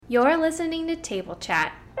You're listening to Table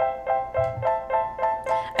Chat.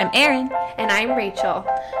 I'm Erin. And I'm Rachel.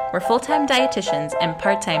 We're full-time dietitians and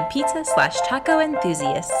part-time pizza/taco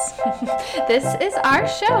enthusiasts. This is our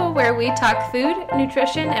show where we talk food,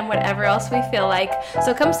 nutrition, and whatever else we feel like.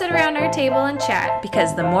 So come sit around our table and chat.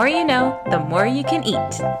 Because the more you know, the more you can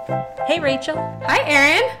eat. Hey, Rachel. Hi,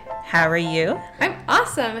 Erin. How are you? I'm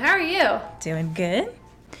awesome. How are you? Doing good.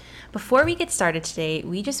 Before we get started today,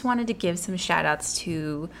 we just wanted to give some shout-outs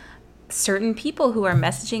to certain people who are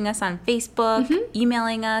messaging us on Facebook,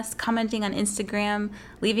 emailing us, commenting on Instagram,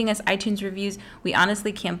 leaving us iTunes reviews. We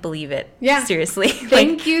honestly can't believe it. Yeah. Seriously.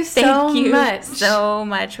 Thank you so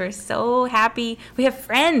much. We're so happy. We have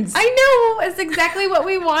friends. I know. It's exactly what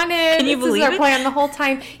we wanted. Can you believe This is our it? plan the whole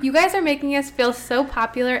time. You guys are making us feel so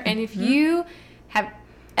popular. And if you have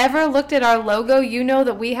ever looked at our logo, you know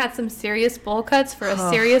that we had some serious bowl cuts for a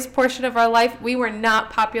serious portion of our life. We were not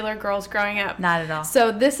popular girls growing up. Not at all.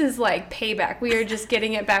 So this is like payback. We are just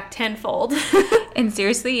getting it back tenfold. And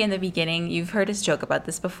seriously, in the beginning, you've heard us joke about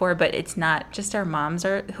this before, but it's not just our moms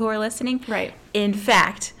who are listening. Right. In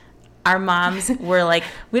fact, our moms were like,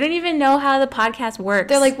 we don't even know how the podcast works.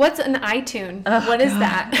 They're like, what's an iTunes? What is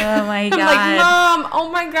that? Oh my God. I'm like, Mom, oh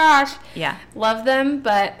my gosh. Yeah. Love them,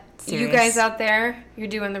 but Serious. You guys out there, you're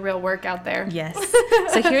doing the real work out there. Yes.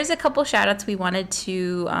 So here's a couple shout outs we wanted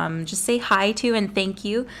to just say hi to and thank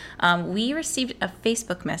you. We received a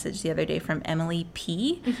Facebook message the other day from Emily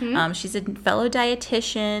P. She's a fellow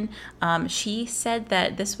dietitian. She said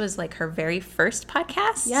that this was like her very first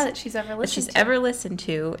podcast. Yeah, that she's ever listened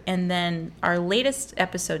to. And then our latest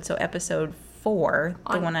episode, so episode 4,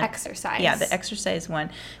 the on one on exercise. Yeah, the exercise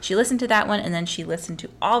one. She listened to that one, and then she listened to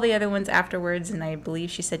all the other ones afterwards, and I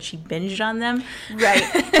believe she said she binged on them. Right.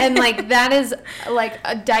 And like that is like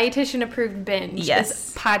a dietitian approved binge. Yes.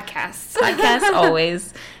 Is podcasts. Podcasts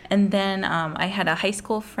always. And then I had a high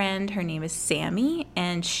school friend, her name is Sammy,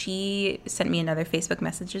 and she sent me another Facebook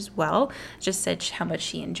message as well. Just said how much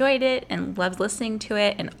she enjoyed it and loves listening to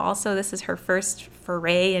it. And also this is her first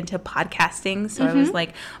foray into podcasting. So I was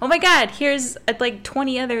like, oh my God, here's like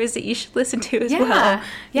 20 others that you should listen to as well.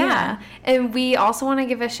 Yeah. And we also want to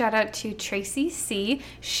give a shout out to Tracy C.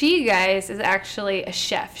 She, guys, is actually a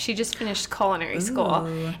chef. She just finished culinary school.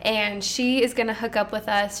 And she is going to hook up with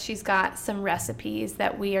us. She's got some recipes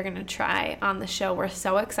that we are going to try on the show. We're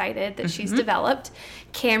so excited that she's developed.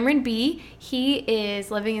 Cameron B., he is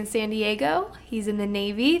living in San Diego. He's in the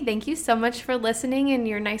Navy. Thank you so much for listening and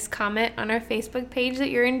your nice comment on our Facebook page that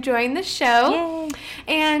you're enjoying the show. Yay.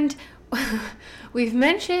 And we've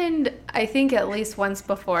mentioned, I think at least once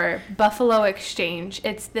before, Buffalo Exchange.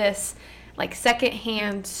 It's this like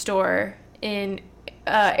secondhand store in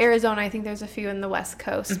Arizona. I think there's a few in the West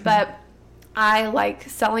Coast, but I like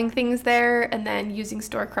selling things there and then using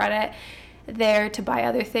store credit there to buy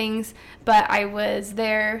other things. But I was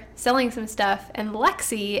there selling some stuff, and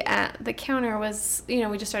Lexi at the counter was,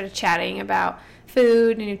 we just started chatting about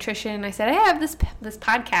food and nutrition. I said, I have this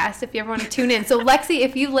podcast if you ever want to tune in. So Lexi,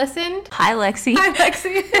 if you listened. Hi, Lexi. Hi,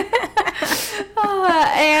 Lexi.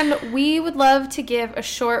 And we would love to give a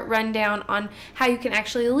short rundown on how you can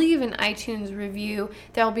actually leave an iTunes review.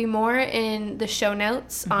 There'll be more in the show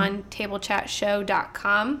notes on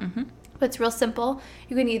tablechatshow.com. But it's real simple.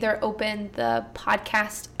 You can either open the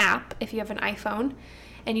podcast app if you have an iPhone,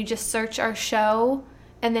 and you just search our show,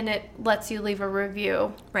 and then it lets you leave a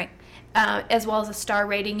review. Right. As well as a star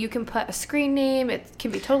rating. You can put a screen name. It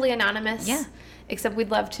can be totally anonymous. Yeah. Except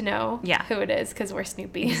we'd love to know who it is because we're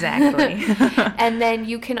Snoopy. Exactly. And then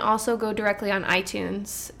you can also go directly on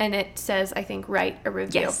iTunes, and it says, I think, write a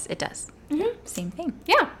review. Yes, it does. Same thing.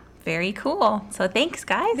 Yeah. Very cool. So thanks,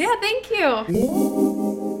 guys. Yeah, thank you.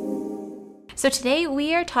 So today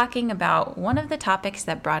we are talking about one of the topics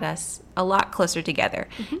that brought us a lot closer together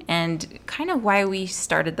and kind of why we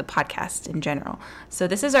started the podcast in general. So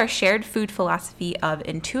this is our shared food philosophy of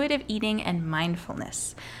intuitive eating and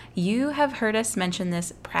mindfulness. You have heard us mention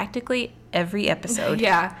this practically every episode.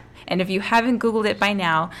 Yeah. And if you haven't Googled it by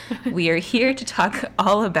now, we are here to talk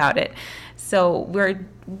all about it. So we're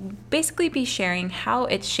basically be sharing how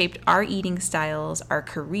it's shaped our eating styles, our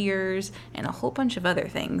careers, and a whole bunch of other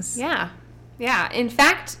things. Yeah. Yeah. In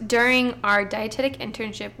fact, during our dietetic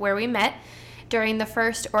internship where we met, during the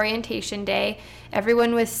first orientation day,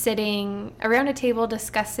 everyone was sitting around a table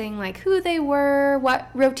discussing like who they were,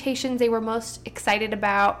 what rotations they were most excited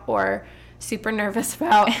about or super nervous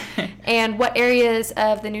about, and what areas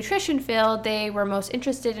of the nutrition field they were most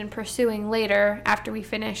interested in pursuing later after we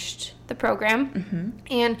finished the program.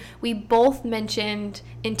 And we both mentioned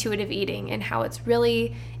intuitive eating and how it's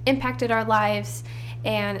really impacted our lives.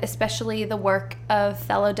 and especially the work of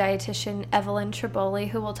fellow dietitian Evelyn Triboli,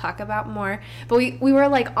 who we'll talk about more. But we were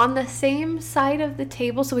like on the same side of the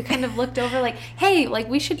table, so we kind of looked over like, hey, like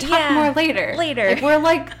we should talk more later. Like, we're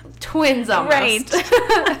like twins almost.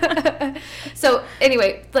 Right. So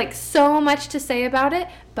anyway, like so much to say about it,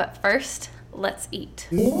 but first, let's eat.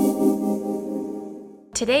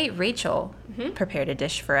 Today, Rachel prepared a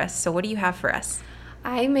dish for us. So what do you have for us?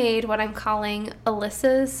 I made what I'm calling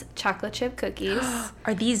Alyssa's chocolate chip cookies.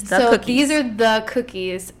 Are these the cookies? So these are the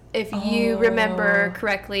cookies. If you remember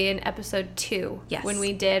correctly in episode 2, when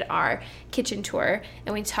we did our kitchen tour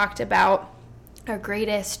and we talked about our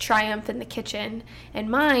greatest triumph in the kitchen. And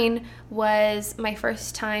mine was my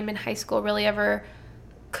first time in high school really ever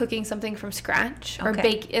cooking something from scratch, or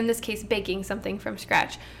in this case, baking something from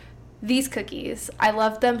scratch. These cookies, I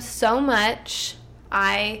love them so much.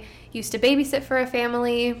 I used to babysit for a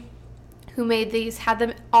family who made these, had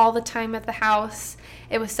them all the time at the house.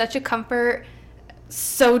 It was such a comfort,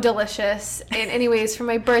 so delicious. And anyways, for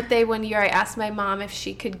my birthday one year, I asked my mom if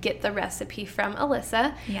she could get the recipe from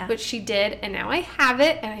Alyssa, which she did, and now I have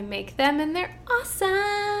it, and I make them, and they're awesome.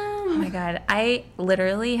 Oh my God, I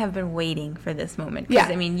literally have been waiting for this moment. Because,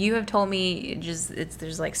 I mean, you have told me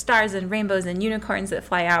there's like stars and rainbows and unicorns that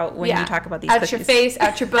fly out when you talk about these cookies. Out your face,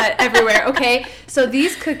 out your butt, everywhere, okay? So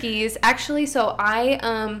these cookies, actually,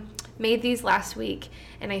 I made these last week,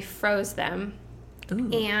 and I froze them. Ooh.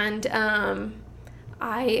 And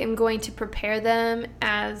I am going to prepare them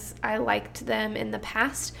as I liked them in the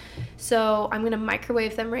past. So I'm going to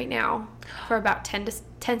microwave them right now for about 10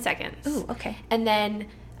 seconds. Ooh, okay. And then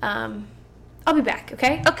I'll be back,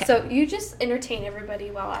 okay? Okay. So you just entertain everybody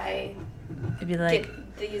while I like,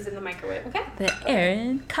 get these in the microwave, okay? The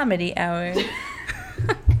Erin Comedy Hour.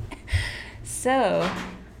 So,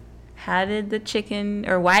 how did the chicken,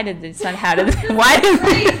 or why did the son,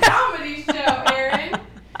 Great comedy show, Erin.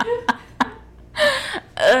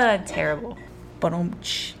 Terrible.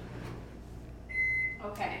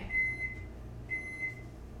 Okay.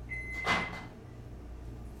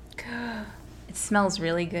 It smells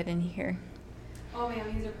really good in here. Oh man,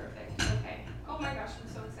 these are perfect. Okay. Oh my gosh,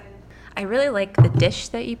 I'm so excited. I really like the dish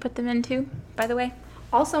that you put them into, by the way.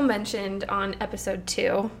 Also mentioned on episode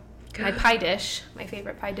 2, my pie dish, my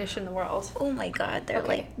favorite pie dish in the world. Oh my God, they're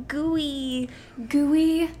like gooey.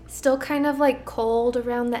 Gooey, still kind of like cold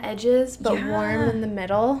around the edges, but warm in the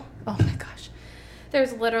middle. Oh my gosh.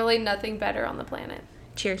 There's literally nothing better on the planet.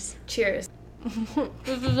 Cheers. Cheers.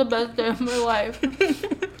 This is the best day of my life.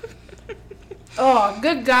 Oh,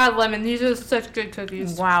 good God, Lemon. These are such good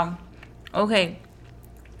cookies. Wow. Okay.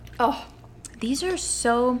 Oh. These are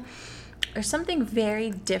there's something very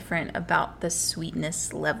different about the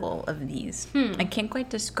sweetness level of these. I can't quite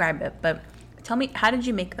describe it, but tell me, how did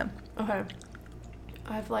you make them? Okay.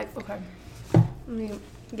 Let me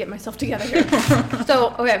get myself together here.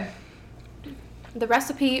 So, okay. The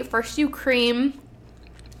recipe, first you cream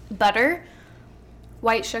butter,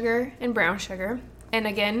 white sugar, and brown sugar. And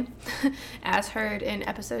again, as heard in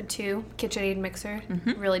episode 2, KitchenAid mixer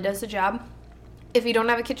really does the job. If you don't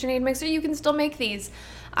have a KitchenAid mixer, you can still make these.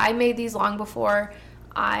 I made these long before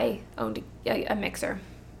I owned a mixer.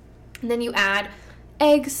 And then you add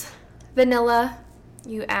eggs, vanilla.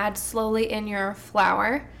 You add slowly in your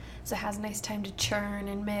flour, so it has a nice time to churn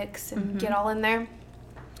and mix and get all in there.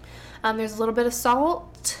 There's a little bit of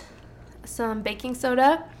salt, some baking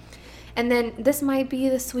soda, and then this might be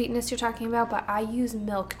the sweetness you're talking about, but I use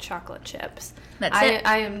milk chocolate chips. That's it.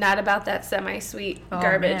 I am not about that semi-sweet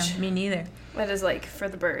garbage. Man, me neither. That is like for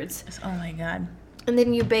the birds. Oh my God. And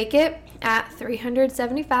then you bake it at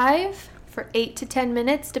 375 for 8 to 10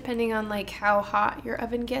 minutes, depending on like how hot your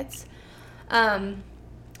oven gets.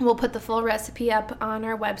 We'll put the full recipe up on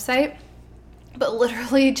our website. But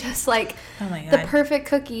literally just like the perfect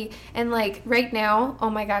cookie. And like right now, oh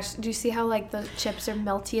my gosh, do you see how like the chips are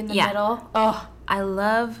melty in the middle? Oh,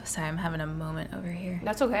 sorry, I'm having a moment over here.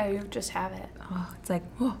 That's okay, you just have it. Oh, it's like,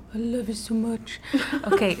 oh, I love it so much.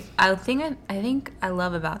 Okay, I think I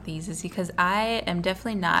love about these is because I am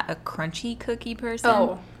definitely not a crunchy cookie person.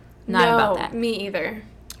 Oh, not about that. Me either.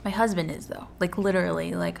 My husband is though, like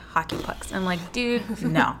literally like hockey pucks. I'm like, dude,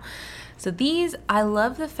 no. So these, I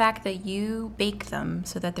love the fact that you bake them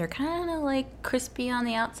so that they're kind of like crispy on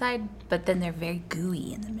the outside, but then they're very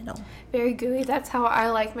gooey in the middle. Very gooey. That's how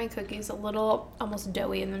I like my cookies, a little almost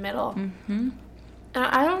doughy in the middle. Mm-hmm. And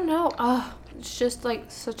I don't know. Oh, it's just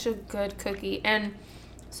like such a good cookie. And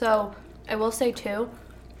so I will say too,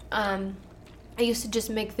 I used to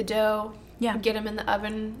just make the dough, get them in the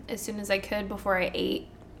oven as soon as I could before I ate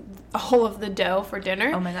all of the dough for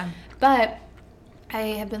dinner. Oh my God. But I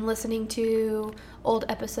have been listening to old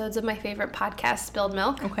episodes of my favorite podcast, Spilled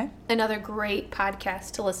Milk. Okay. Another great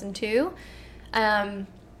podcast to listen to.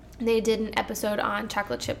 They did an episode on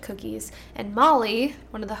chocolate chip cookies, and Molly,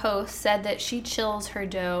 one of the hosts, said that she chills her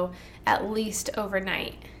dough at least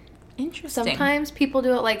overnight. Interesting. Sometimes people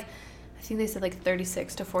do it like, I think they said like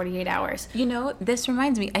 36 to 48 hours. You know, this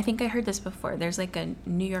reminds me, I think I heard this before. There's like a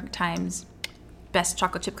New York Times best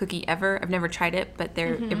chocolate chip cookie ever. I've never tried it, but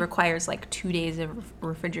it requires like 2 days of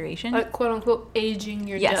refrigeration. Like, quote unquote, aging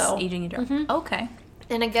your dough. Yes, aging your dough. Okay.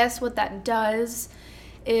 And I guess what that does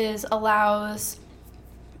is allows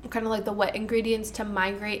kind of like the wet ingredients to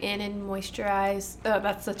migrate in and moisturize. Oh,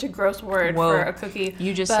 that's such a gross word for a cookie.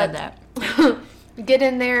 You just said that. Get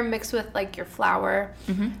in there, mix with like your flour,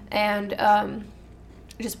 and it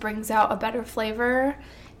just brings out a better flavor.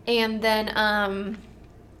 And then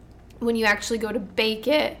when you actually go to bake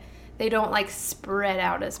it, they don't like spread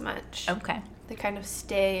out as much. Okay. They kind of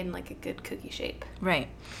stay in like a good cookie shape. Right.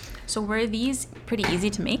 So were these pretty easy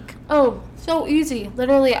to make? Oh, so easy.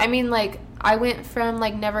 Literally, I mean, like, I went from,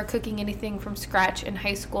 like, never cooking anything from scratch in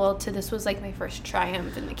high school to this was, like, my first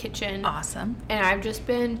triumph in the kitchen. Awesome. And I've just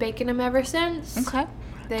been baking them ever since. Okay.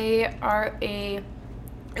 They are a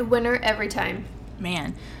winner every time.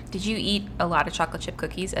 Man, did you eat a lot of chocolate chip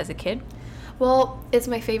cookies as a kid? Well, it's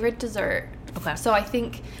my favorite dessert. Okay. So I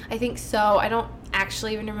think so. I don't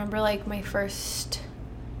actually even remember, like, my first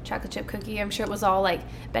chocolate chip cookie. I'm sure it was all, like,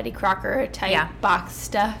 Betty Crocker type box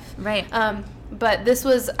stuff. Right. But this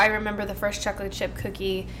was, I remember the first chocolate chip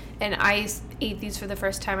cookie, and I ate these for the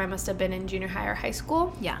first time. I must have been in junior high or high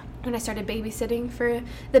school. Yeah. When I started babysitting for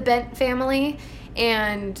the Bent family.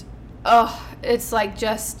 And, it's like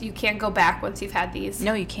just, you can't go back once you've had these.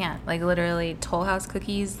 No, you can't. Like, literally, Toll House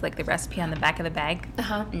cookies, like the recipe on the back of the bag.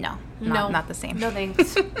 Uh-huh. No, not the same. No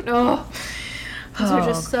thanks. These are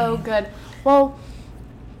just so good. Well,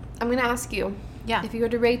 I'm going to ask you. Yeah. If you were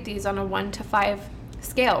to rate these on a 1 to 5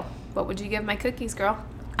 scale, what would you give my cookies, girl?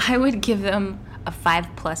 I would give them a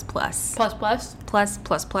 5++. Plus? Plus.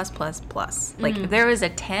 Like, if there was a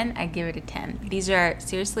 10, I'd give it a 10. These are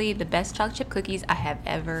seriously the best chocolate chip cookies I have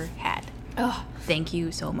ever had. Oh, Thank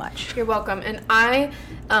you so much. you're welcome. And I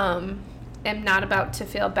am not about to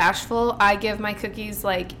feel bashful. I give my cookies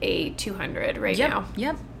like a 200 right now.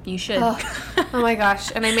 Yep. You should. Oh my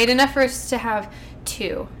gosh. And I made enough for us to have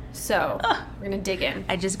 2. So we're going to dig in.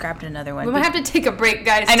 I just grabbed another one. We might have to take a break,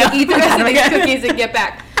 guys, I know. to eat the rest of these cookies and get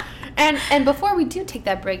back. And before we do take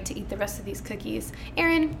that break to eat the rest of these cookies,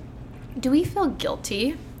 Erin, do we feel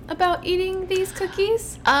guilty about eating these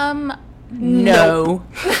cookies? No.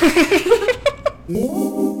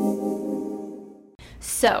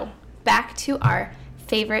 So, back to our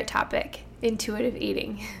favorite topic, intuitive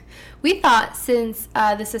eating. We thought since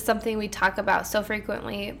this is something we talk about so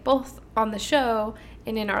frequently, both on the show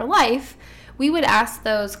and in our life, we would ask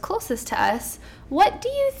those closest to us, what do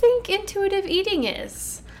you think intuitive eating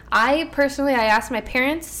is? I asked my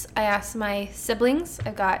parents, I asked my siblings,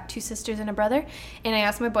 I've got 2 sisters and a brother, and I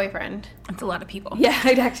asked my boyfriend. That's a lot of people.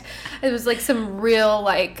 Yeah, it was like some real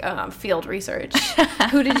field research.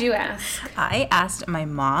 Who did you ask? I asked my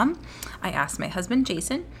mom, I asked my husband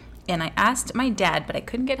Jason, and I asked my dad, but I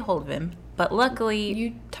couldn't get a hold of him. But luckily,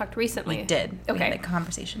 You talked recently. we did. Okay. We had a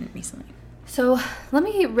conversation recently. So let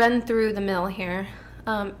me run through the mill here.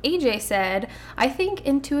 AJ said, I think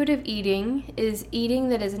intuitive eating is eating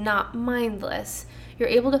that is not mindless. You're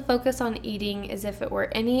able to focus on eating as if it were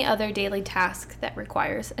any other daily task that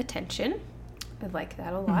requires attention. I like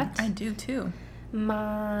that a lot. I do too.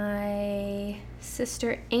 My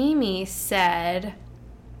sister Amy said,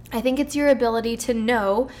 I think it's your ability to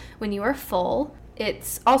know when you are full.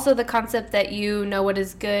 It's also the concept that you know what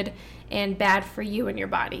is good and bad for you and your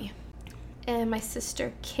body. And my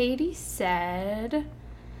sister Katie said,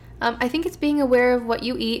 I think it's being aware of what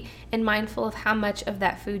you eat and mindful of how much of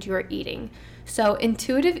that food you are eating. So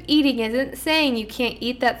intuitive eating isn't saying you can't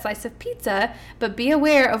eat that slice of pizza, but be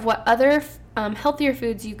aware of what other healthier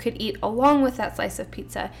foods you could eat along with that slice of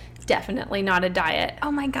pizza. Definitely not a diet.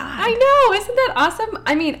 Oh my God. I know, isn't that awesome?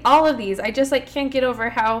 I mean, all of these, I just can't get over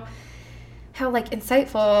how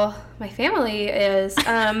insightful my family is.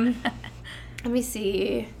 Let me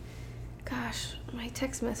see. Gosh, my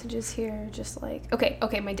text messages here are just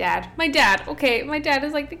okay, my dad. My dad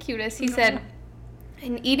is the cutest. He said,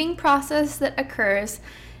 an eating process that occurs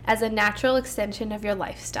as a natural extension of your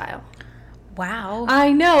lifestyle. Wow.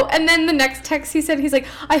 I know. And then the next text he's like,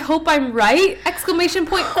 I hope I'm right! Exclamation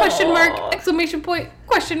point, question mark, exclamation point,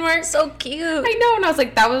 question mark. So cute. I know. And I was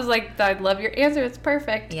like, I love your answer. It's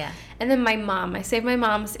perfect. Yeah. And then my mom, I saved my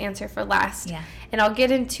mom's answer for last. Yeah. And I'll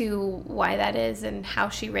get into why that is and how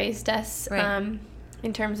she raised us. Right.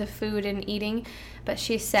 in terms of food and eating, but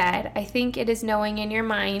she said, I think it is knowing in your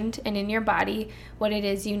mind and in your body what it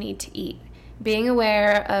is you need to eat. Being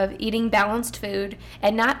aware of eating balanced food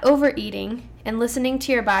and not overeating, and listening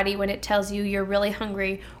to your body when it tells you you're really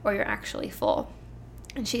hungry or you're actually full.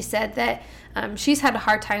 And she said that she's had a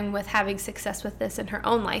hard time with having success with this in her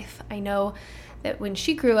own life. I know that when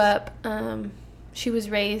she grew up, she was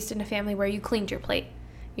raised in a family where you cleaned your plate.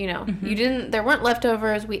 You know, there weren't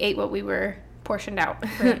leftovers. We ate what we were portioned out,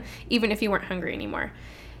 right. Even if you weren't hungry anymore.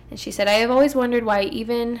 And she said, I have always wondered why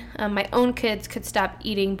even my own kids could stop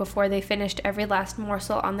eating before they finished every last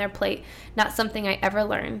morsel on their plate. Not something I ever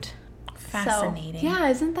learned. Fascinating. So, yeah,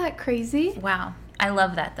 isn't that crazy? Wow. I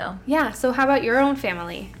love that, though. Yeah, so how about your own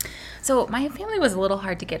family? So my family was a little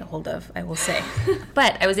hard to get a hold of, I will say.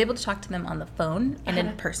 But I was able to talk to them on the phone and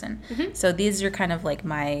in person. So these are kind of like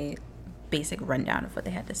my basic rundown of what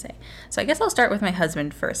they had to say. So I guess I'll start with my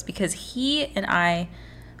husband first, because he and I,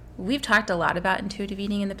 we've talked a lot about intuitive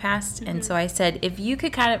eating in the past. And so I said, if you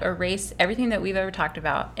could kind of erase everything that we've ever talked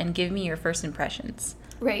about and give me your first impressions,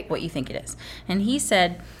 right, what you think it is. And he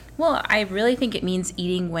said, well, I really think it means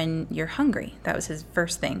eating when you're hungry. That was his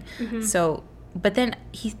first thing. So, but then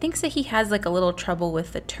he thinks that he has like a little trouble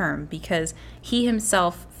with the term, because he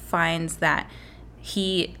himself finds that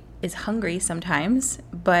he is hungry sometimes,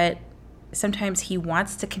 but sometimes he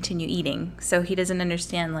wants to continue eating. So he doesn't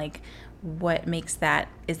understand like what makes that,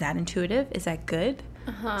 is that intuitive? Is that good?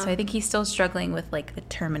 So I think he's still struggling with like the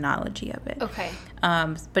terminology of it. Okay.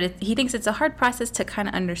 But he thinks it's a hard process to kind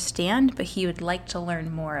of understand, but he would like to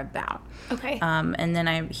learn more about. Okay. And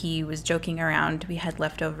then he was joking around. We had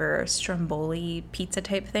leftover stromboli pizza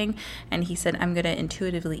type thing, and he said, I'm going to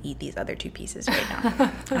intuitively eat these other 2 pieces right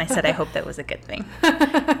now. And I said, I hope that was a good thing.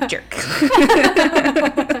 Jerk.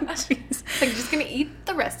 Jeez. Like, I'm just going to eat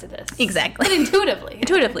the rest of this. Exactly. But intuitively.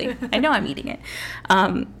 Intuitively. I know I'm eating it.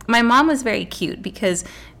 My mom was very cute, because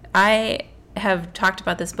I have talked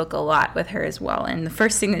about this book a lot with her as well. And the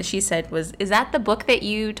first thing that she said was, is that the book that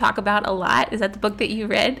you talk about a lot? Is that the book that you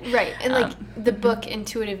read? Right. And like the book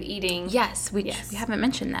Intuitive Eating. Yes. We haven't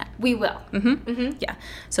mentioned that. We will. Yeah.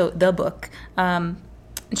 So the book.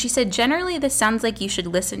 And she said, generally, this sounds like you should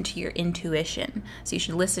listen to your intuition. So you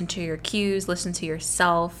should listen to your cues, listen to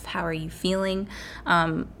yourself. How are you feeling?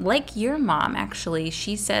 Like your mom, actually,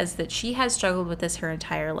 she says that she has struggled with this her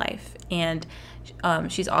entire life. And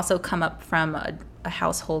she's also come up from a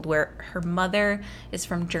household where her mother is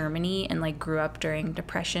from Germany and like grew up during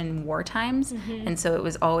Depression war times. And so it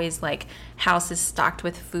was always like house is stocked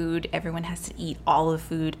with food. Everyone has to eat all the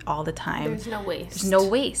food all the time. There's no waste. There's no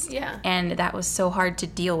waste. Yeah. And that was so hard to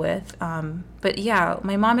deal with. But yeah,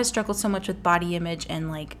 my mom has struggled so much with body image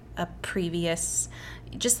and like a previous,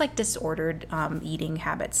 just like disordered eating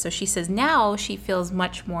habits. So she says now she feels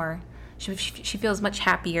much more, she feels much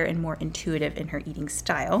happier and more intuitive in her eating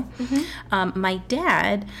style. My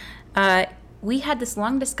dad, we had this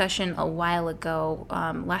long discussion a while ago,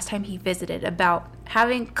 last time he visited, about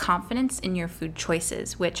having confidence in your food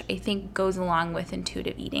choices, which I think goes along with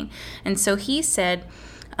intuitive eating. And so he said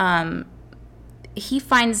he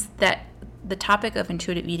finds that the topic of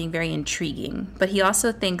intuitive eating very intriguing, but he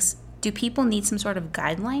also thinks, do people need some sort of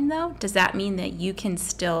guideline though? Does that mean that you can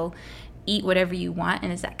still eat whatever you want,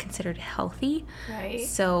 and is that considered healthy? Right.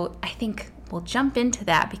 So I think we'll jump into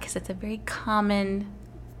that, because it's a very common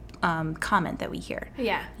comment that we hear.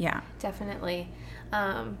 Yeah, definitely.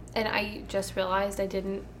 And I just realized I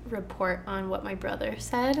didn't report on what my brother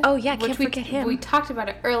said. Oh yeah, can't forget him. We talked about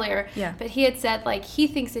it earlier. Yeah. But he had said like he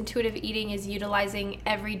thinks intuitive eating is utilizing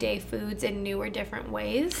everyday foods in new or different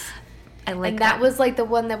ways. I like and that was like the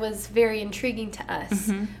one that was very intriguing to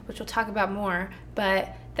us, which we'll talk about more.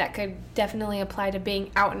 But that could definitely apply to being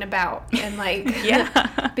out and about and like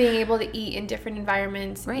being able to eat in different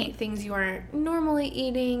environments, eat things you aren't normally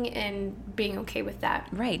eating, and being okay with that.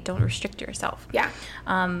 Right. Don't restrict yourself. Yeah.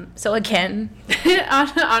 So again,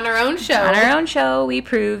 on our own show. On our own show, we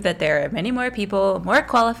prove that there are many more people more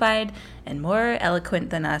qualified and more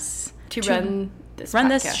eloquent than us to run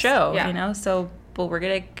this show, you know? So, but we're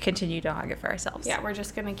going to continue to hog it for ourselves. Yeah, we're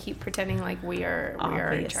just going to keep pretending like we are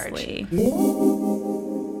in charge.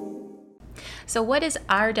 So what is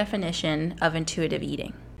our definition of intuitive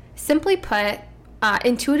eating? Simply put,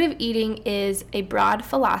 intuitive eating is a broad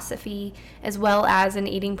philosophy as well as an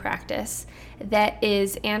eating practice that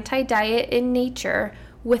is anti-diet in nature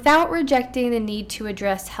without rejecting the need to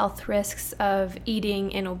address health risks of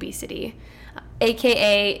eating and obesity.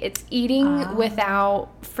 AKA, it's eating without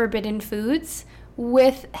forbidden foods,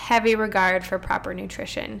 with heavy regard for proper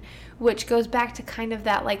nutrition, which goes back to kind of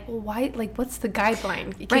that, like, well, why, like, what's the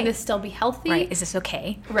guideline? Can this still be healthy? Right. Is this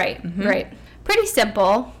okay? Right. Right. Pretty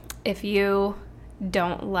simple. If you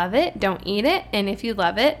don't love it, don't eat it. And if you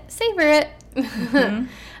love it, savor it.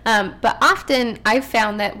 But often I've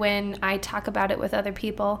found that when I talk about it with other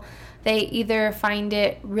people, they either find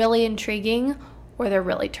it really intriguing or they're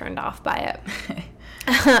really turned off by it.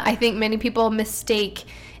 I think many people mistake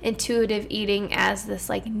intuitive eating as this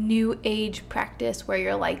like new age practice where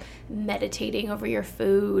you're like meditating over your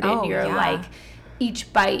food and you're like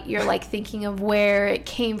each bite you're like thinking of where it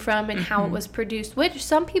came from and how it was produced, which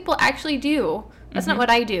some people actually do. That's not what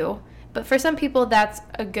I do. But for some people, that's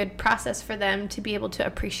a good process for them to be able to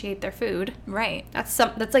appreciate their food. Right. That's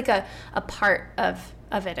like a part of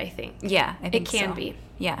it, I think. Yeah, I think it can so. be.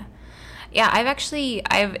 Yeah. Yeah,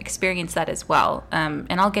 I've experienced that as well.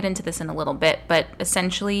 And I'll get into this in a little bit, but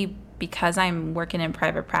essentially because I'm working in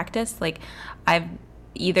private practice, like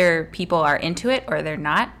either people are into it or they're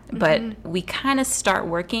not, but we kind of start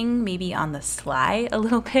working maybe on the sly a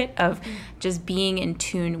little bit of just being in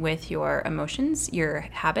tune with your emotions, your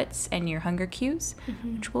habits, and your hunger cues,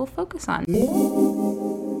 which we'll focus on.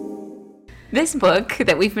 This book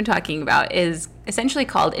that we've been talking about is essentially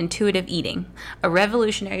called Intuitive Eating, a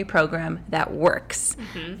revolutionary program that works.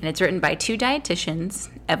 And it's written by 2 dietitians,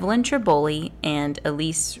 Evelyn Tribole and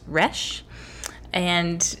Elise Resch.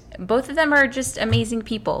 And both of them are just amazing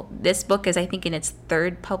people. This book is, I think, in its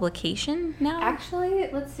 3rd publication now. Actually,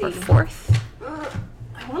 let's see. Or 4th?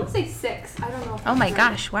 I want to say 6. I don't know. Oh my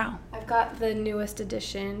gosh, wow. I've got the newest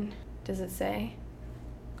edition. Does it say?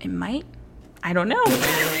 It might. I don't know.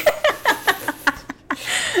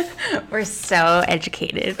 We're so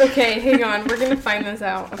educated. Okay, hang on. We're going to find this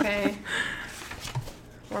out, okay?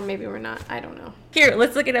 Or maybe we're not. I don't know. Here,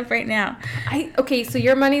 let's look it up right now. Okay, so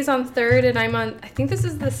your money's on 3rd and I'm on, I think this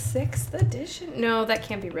is the 6th edition. No, that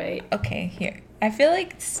can't be right. Okay, here. I feel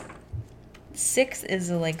like 6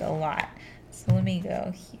 is like a lot. So let me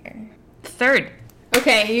go here. 3rd.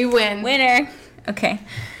 Okay, you win. Winner. Okay.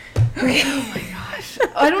 Oh my gosh.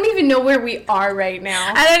 I don't even know where we are right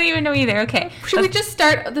now. I don't even know either. Okay. Should we just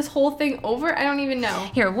start this whole thing over? I don't even know.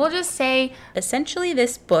 Here, we'll just say, essentially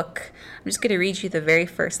this book, I'm just going to read you the very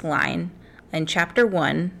first line in chapter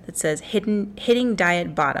 1 that says, hitting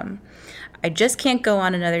diet bottom. I just can't go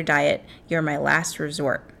on another diet. You're my last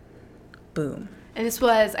resort. Boom. And this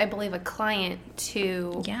was, I believe, a client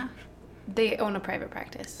to... Yeah. They own a private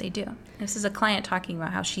practice. They do. This is a client talking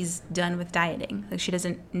about how she's done with dieting. Like she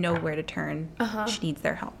doesn't know where to turn. She needs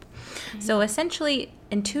their help. So essentially,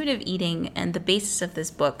 intuitive eating and the basis of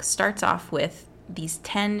this book starts off with these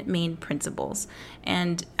 10 main principles.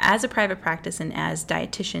 And as a private practice and as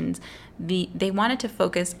dietitians, they wanted to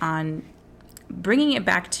focus on bringing it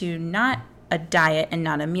back to not a diet and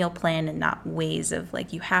not a meal plan and not ways of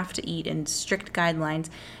like you have to eat and strict guidelines.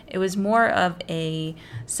 It was more of a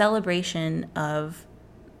celebration of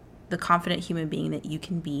the confident human being that you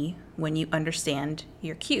can be when you understand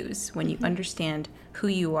your cues, when you understand who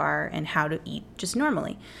you are and how to eat just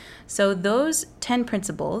normally. So those 10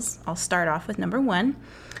 principles, I'll start off with number 1.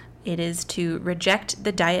 It is to reject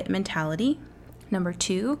the diet mentality. Number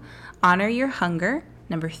 2, honor your hunger.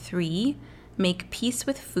 Number 3, make peace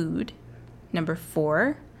with food. Number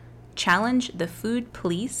 4, challenge the food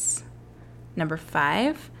police. Number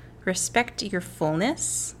 5, respect your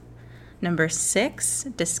fullness. Number 6,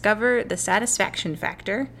 discover the satisfaction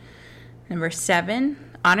factor. Number 7,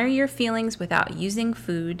 honor your feelings without using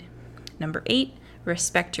food. Number 8,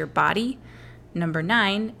 respect your body. Number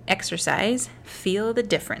 9, exercise, feel the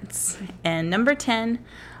difference. And number 10,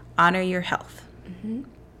 honor your health.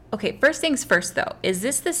 Okay, first things first though, is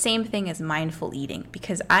this the same thing as mindful eating?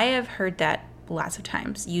 Because I have heard that lots of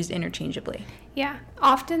times used interchangeably. Yeah,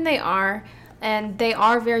 often they are, and they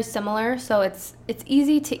are very similar, so it's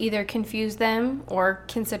easy to either confuse them or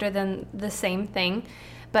consider them the same thing.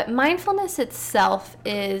 But mindfulness itself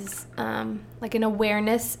is like an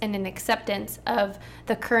awareness and an acceptance of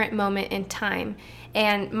the current moment in time.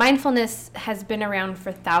 And mindfulness has been around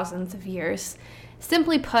for thousands of years.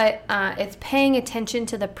 Simply put, it's paying attention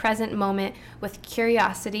to the present moment with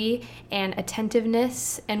curiosity and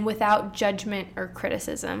attentiveness and without judgment or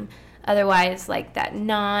criticism. Otherwise, like that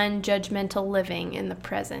non-judgmental living in the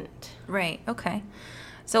present. Right, okay.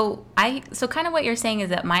 So kind of what you're saying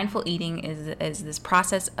is that mindful eating is this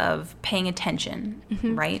process of paying attention,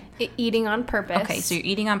 right? Eating on purpose. Okay, so you're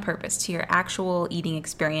eating on purpose to your actual eating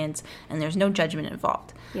experience, and there's no judgment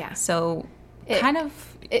involved. Yeah. So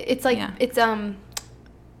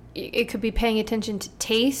it could be paying attention to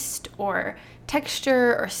taste or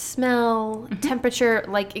texture or smell, temperature,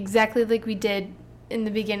 like exactly like we did in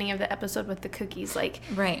the beginning of the episode with the cookies, like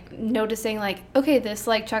Right. noticing like, okay, this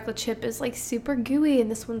like chocolate chip is like super gooey and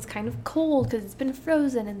this one's kind of cold because it's been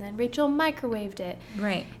frozen and then Rachel microwaved it.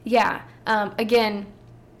 Right. Yeah. Again,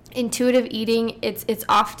 intuitive eating, it's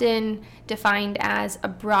often defined as a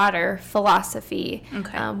broader philosophy,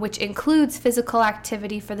 Okay. which includes physical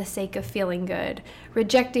activity for the sake of feeling good,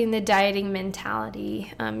 rejecting the dieting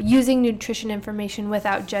mentality, using nutrition information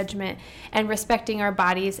without judgment, and respecting our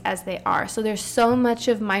bodies as they are. So there's so much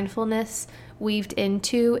of mindfulness weaved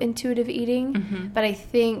into intuitive eating, but I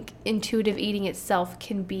think intuitive eating itself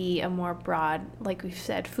can be a more broad, like we've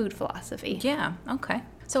said, food philosophy. Yeah. Okay.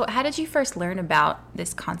 So how did you first learn about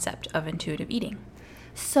this concept of intuitive eating?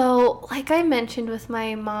 So, like I mentioned with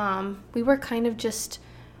my mom, we were kind of just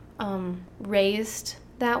raised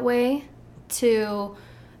that way to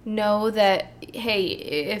know that, hey,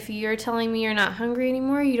 if you're telling me you're not hungry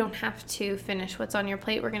anymore, you don't have to finish what's on your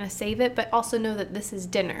plate. We're going to save it, but also know that this is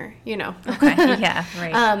dinner, you know. Okay. Yeah.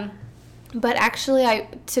 Right. But actually,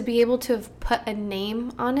 to be able to have put a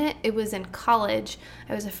name on it, it was in college.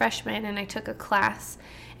 I was a freshman, and I took a class,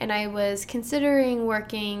 and I was considering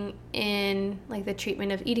working in like the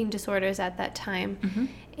treatment of eating disorders at that time.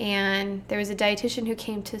 And there was a dietitian who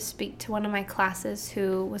came to speak to one of my classes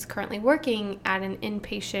who was currently working at an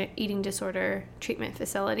inpatient eating disorder treatment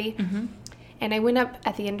facility. And I went up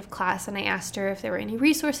at the end of class and I asked her if there were any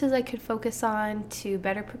resources I could focus on to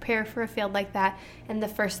better prepare for a field like that. And the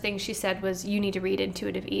first thing she said was, you need to read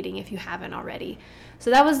Intuitive Eating if you haven't already.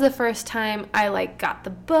 So that was the first time I like got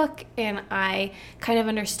the book and I kind of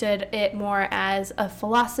understood it more as a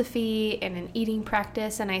philosophy and an eating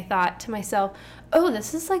practice. And I thought to myself, oh,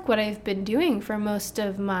 this is like what I've been doing for most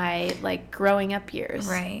of my like growing up years.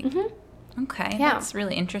 Right. Okay. Yeah. That's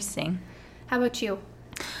really interesting. How about you?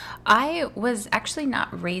 I was actually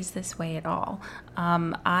not raised this way at all.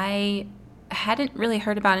 I hadn't really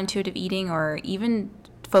heard about intuitive eating or even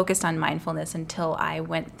focused on mindfulness until I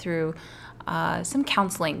went through some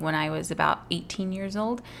counseling when I was about 18 years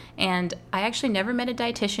old. And I actually never met a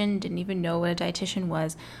dietitian, didn't even know what a dietitian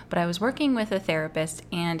was, but I was working with a therapist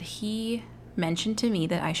and he mentioned to me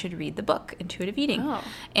that I should read the book, Intuitive Eating. Oh.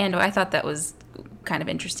 And I thought that was kind of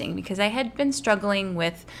interesting because I had been struggling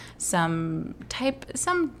with some types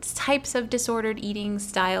of disordered eating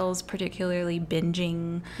styles, particularly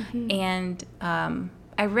binging. And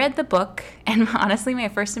I read the book, and honestly, my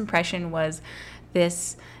first impression was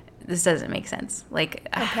this doesn't make sense.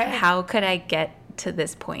 Like, how could I get to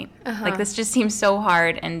this point? Like, this just seems so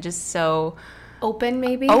hard and just so Open,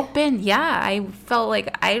 maybe? open. Yeah, I felt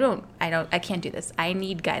like I can't do this. I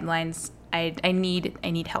need guidelines. I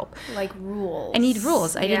need help. Like rules. I need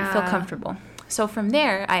rules. I didn't feel Yeah. comfortable. So from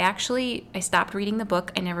there, I stopped reading the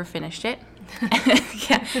book. I never finished it.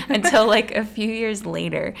 Until like a few years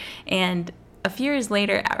later. And a few years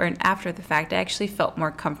later, or after the fact, I actually felt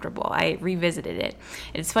more comfortable. I revisited it.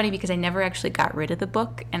 It's funny because I never actually got rid of the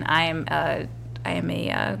book, and I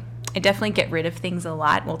definitely get rid of things a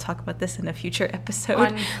lot. We'll talk about this in a future episode.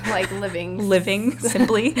 On like living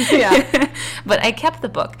simply. Yeah. But I kept the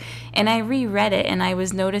book and I reread it, and I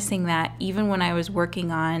was noticing that even when I was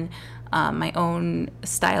working on my own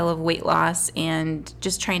style of weight loss and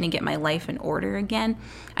just trying to get my life in order again,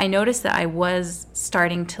 I noticed that I was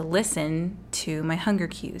starting to listen to my hunger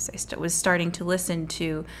cues. I was starting to listen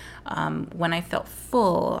to when I felt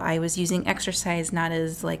full. I was using exercise not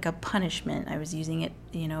as like a punishment. I was using it,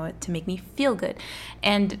 to make me feel good.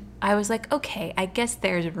 And I was like, okay, I guess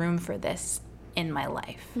there's room for this in my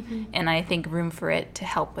life. And I think room for it to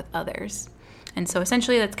help with others. And so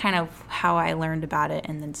essentially that's kind of how I learned about it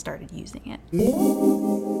and then started using it.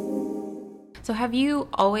 So have you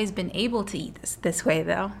always been able to eat this way,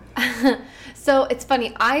 though? So it's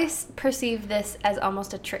funny. I perceive this as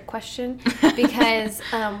almost a trick question because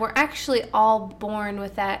we're actually all born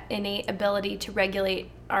with that innate ability to regulate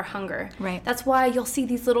our hunger. Right. That's why you'll see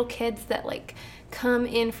these little kids that like come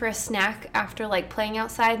in for a snack after like playing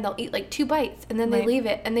outside and they'll eat like 2 bites and then they Right. leave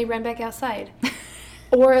it and they run back outside.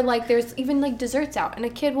 Or like there's even like desserts out and a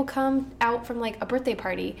kid will come out from like a birthday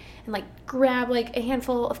party and like grab like a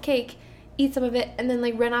handful of cake, eat some of it, and then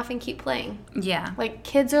like run off and keep playing. Yeah. Like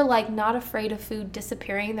kids are like not afraid of food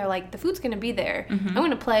disappearing. They're like, the food's gonna be there. I'm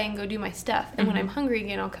gonna play and go do my stuff. And when I'm hungry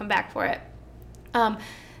again, I'll come back for it.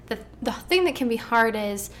 The thing that can be hard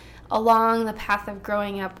is along the path of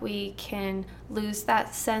growing up, we can lose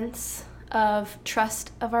that sense of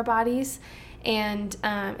trust of our bodies, and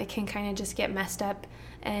it can kind of just get messed up.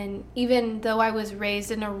 And even though I was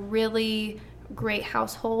raised in a really great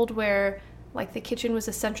household where like the kitchen was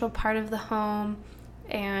a central part of the home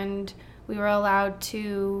and we were allowed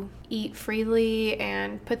to eat freely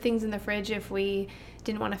and put things in the fridge if we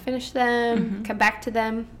didn't want to finish them, come back to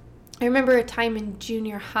them. I remember a time in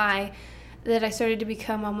junior high that I started to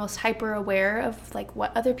become almost hyper aware of like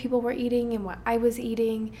what other people were eating and what I was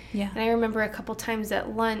eating. Yeah. And I remember a couple times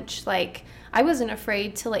at lunch, like I wasn't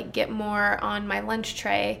afraid to like get more on my lunch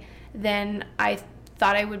tray than I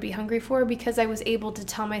thought I would be hungry for, because I was able to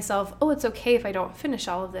tell myself, oh, it's okay if I don't finish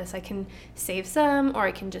all of this. I can save some, or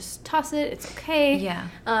I can just toss it. It's okay. Yeah.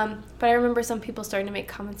 But I remember some people starting to make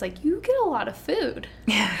comments like, you get a lot of food.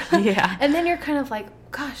 Yeah. And then you're kind of like,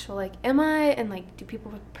 gosh, well, like, am I? And like, do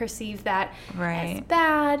people perceive that as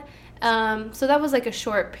bad? So that was like a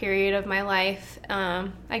short period of my life.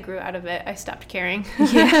 I grew out of it. I stopped caring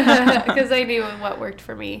because I knew what worked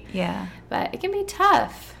for me. Yeah. But it can be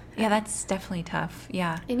tough. Yeah, that's definitely tough.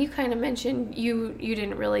 Yeah. And you kind of mentioned you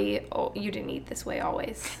didn't eat this way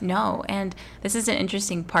always. No, and this is an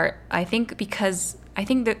interesting part. I think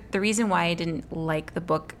that the reason why I didn't like the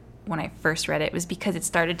book when I first read it was because it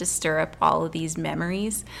started to stir up all of these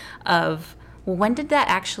memories of, well, when did that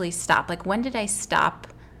actually stop? Like, when did I stop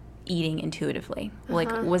eating intuitively?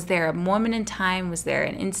 Like, was there a moment in time? Was there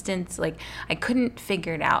an instance? Like, I couldn't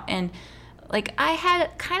figure it out. And like, I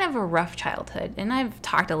had kind of a rough childhood, and I've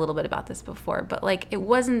talked a little bit about this before, but like, it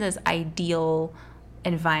wasn't this ideal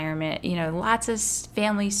environment, you know, lots of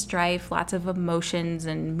family strife, lots of emotions,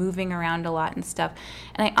 and moving around a lot and stuff.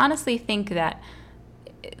 And I honestly think that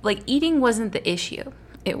like, eating wasn't the issue.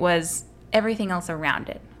 It was everything else around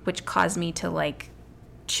it, which caused me to like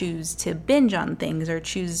choose to binge on things or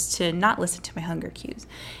choose to not listen to my hunger cues.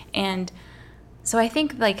 And so I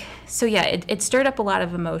think it stirred up a lot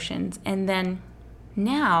of emotions. And then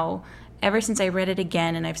now, ever since I read it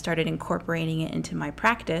again and I've started incorporating it into my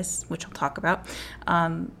practice, which I'll talk about,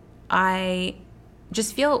 I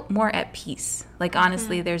just feel more at peace. Like,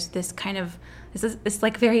 honestly, there's this kind of, this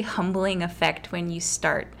like very humbling effect when you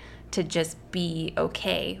start to just be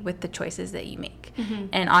okay with the choices that you make.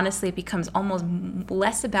 And honestly, it becomes almost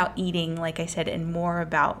less about eating, like I said, and more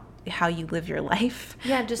about how you live your life.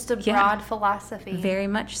 Yeah, just a broad philosophy. Very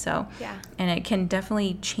much so. Yeah. And it can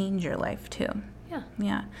definitely change your life too. Yeah.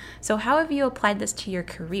 Yeah. So how have you applied this to your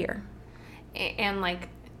career? And like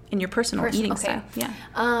in your personal eating style?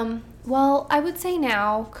 Yeah. Well, I would say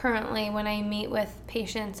now, currently, when I meet with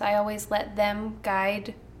patients, I always let them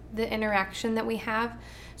guide the interaction that we have.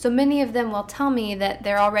 So many of them will tell me that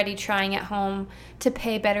they're already trying at home to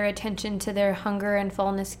pay better attention to their hunger and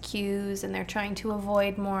fullness cues, and they're trying to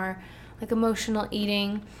avoid more like emotional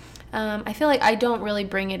eating. I feel like I don't really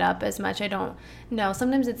bring it up as much. I don't know.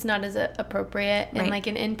 Sometimes it's not as appropriate in like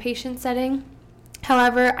an inpatient setting.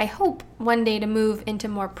 However, I hope one day to move into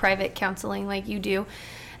more private counseling like you do,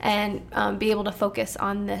 and be able to focus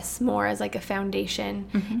on this more as like a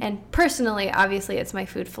foundation. And personally, obviously, it's my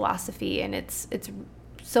food philosophy, and it's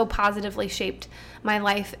so positively shaped my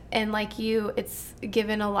life. And like you, it's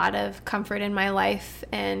given a lot of comfort in my life,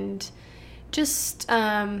 and just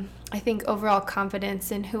I think overall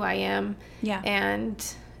confidence in who I am. Yeah. And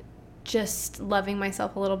just loving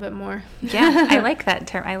myself a little bit more. Yeah, I like that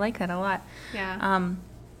term. I like that a lot. Yeah.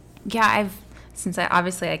 Since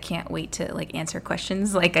I can't wait to like answer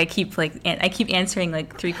questions. Like I keep answering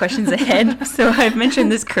like 3 questions ahead. So I've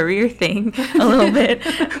mentioned this career thing a little bit,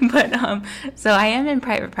 but so I am in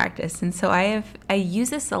private practice, and so I use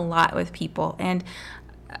this a lot with people, and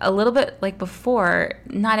a little bit like before,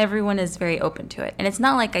 not everyone is very open to it. And it's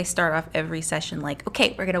not like I start off every session like,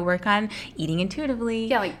 okay, we're going to work on eating intuitively.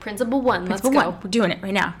 Yeah, like principle 1, let's go. We're doing it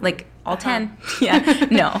right now. Like all 10. Yeah,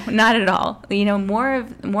 no, not at all. You know, more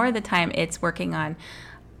of the time it's working on,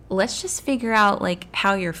 let's just figure out like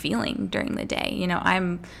how you're feeling during the day. You know,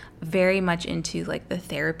 I'm very much into like the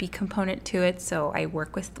therapy component to it. So I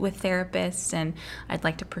work with therapists, and I'd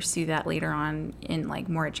like to pursue that later on in like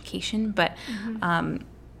more education. But,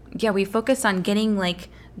 we focus on getting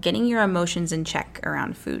your emotions in check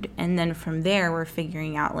around food. And then from there, we're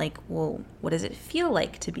figuring out like, well, what does it feel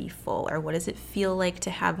like to be full? Or what does it feel like to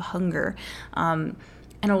have hunger? And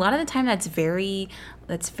a lot of the time that's very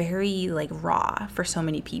like raw for so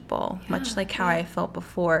many people, much like how I felt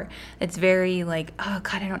before. It's very like, oh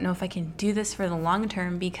God, I don't know if I can do this for the long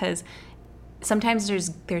term, because sometimes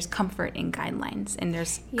there's comfort in guidelines, and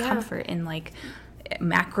there's comfort in like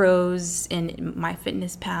macros in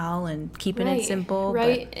MyFitnessPal and keeping it simple.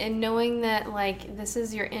 Right. And knowing that like this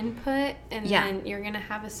is your input, and then you're going to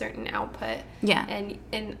have a certain output. Yeah.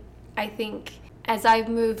 And I think as I've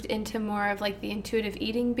moved into more of like the intuitive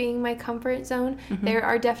eating being my comfort zone, there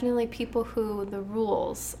are definitely people who the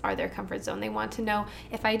rules are their comfort zone. They want to know,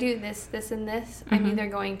 if I do this, this, and this, I'm either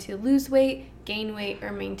going to lose weight, gain weight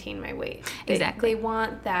or maintain my weight. Exactly. They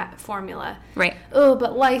want that formula. Right. Oh,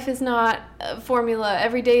 but life is not a formula.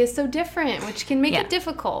 Every day is so different, which can make it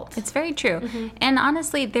difficult. It's very true. And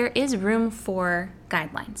honestly, there is room for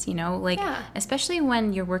guidelines, like especially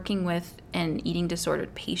when you're working with an eating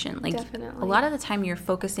disordered patient. Like Definitely. A lot of the time you're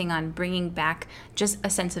focusing on bringing back just a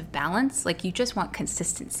sense of balance. Like you just want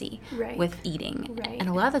consistency with eating. Right. And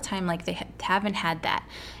a lot of the time like they haven't had that.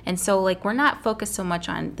 And so like we're not focused so much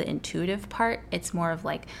on the intuitive part. It's more of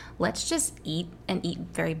like, let's just eat and eat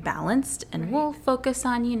very balanced, and we'll focus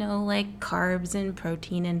on, like carbs and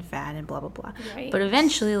protein and fat and blah, blah, blah. Right. But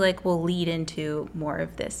eventually like we'll lead into more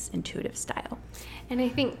of this intuitive style. And I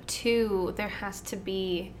think, too, there has to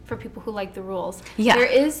be, for people who like the rules, Yeah. there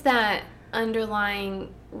is that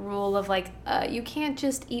underlying rule of, like, you can't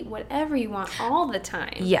just eat whatever you want all the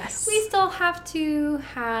time. Yes. We still have to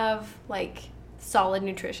have, like, solid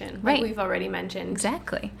nutrition, like we've already mentioned.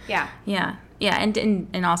 Exactly. Yeah. Yeah. Yeah,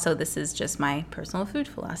 and also this is just my personal food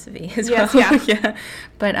philosophy as well. Yeah.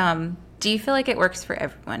 But do you feel like it works for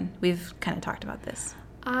everyone? We've kind of talked about this.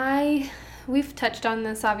 We've touched on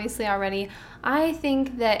this obviously already. I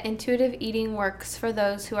think that intuitive eating works for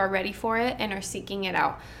those who are ready for it and are seeking it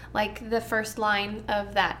out. Like the first line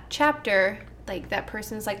of that chapter, like that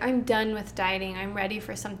person's like, I'm done with dieting. I'm ready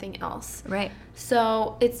for something else. Right.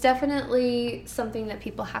 So it's definitely something that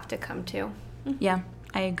people have to come to. Yeah,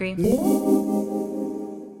 I agree.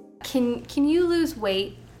 Can you lose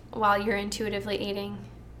weight while you're intuitively eating?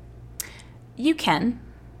 You can.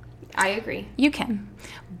 I agree. You can.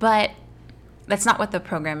 But that's not what the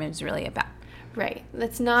program is really about. Right.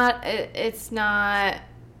 It's not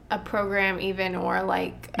a program even, or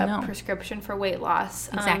like a prescription for weight loss.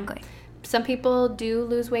 Exactly. Some people do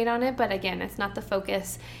lose weight on it, but again, it's not the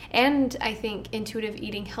focus. And I think intuitive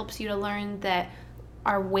eating helps you to learn that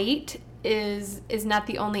our weight is not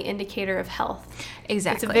the only indicator of health.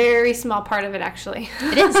 Exactly. It's a very small part of it, actually.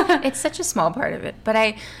 It is. It's such a small part of it. But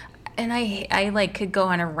I like could go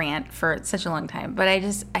on a rant for such a long time, but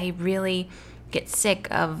I really get sick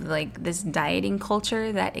of like this dieting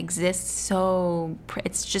culture that exists.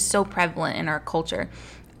 It's just so prevalent in our culture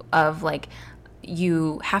of like,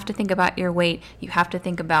 you have to think about your weight. You have to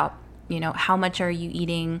think about, how much are you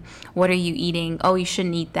eating? What are you eating? Oh, you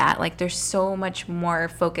shouldn't eat that. Like there's so much more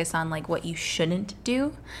focus on like what you shouldn't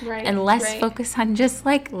do, and less focus on just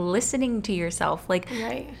like listening to yourself. Like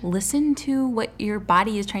listen to what your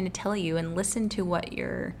body is trying to tell you, and listen to what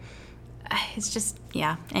it's just,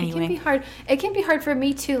 anyway. It can be hard for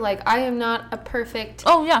me too. Like I am not a perfect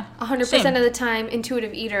 100% of the time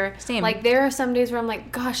intuitive eater. Same. Like there are some days where I'm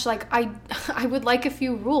like, gosh, like I would like a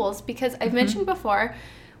few rules, because I've mentioned before,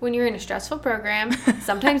 when you're in a stressful program,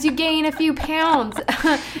 sometimes you gain a few pounds.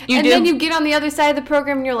 Then you get on the other side of the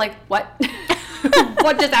program and you're like, what?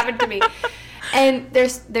 What just happened to me? And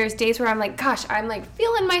there's days where I'm like, gosh, I'm like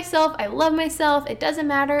feeling myself. I love myself. It doesn't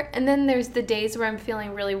matter. And then there's the days where I'm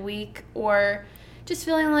feeling really weak, or just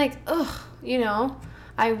feeling like,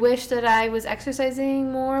 I wish that I was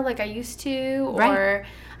exercising more like I used to, or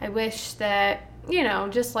I wish that,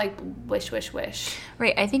 just like wish.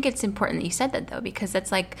 Right. I think it's important that you said that, though, because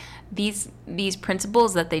it's like these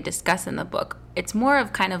principles that they discuss in the book, it's more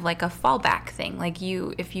of kind of like a fallback thing. Like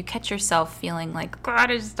if you catch yourself feeling like, God,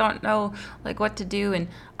 I just don't know like what to do. And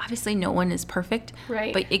obviously no one is perfect.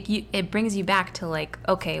 Right. But it brings you back to like,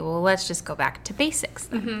 okay, well, let's just go back to basics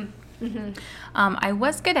then. I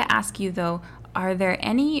was going to ask you, though, are there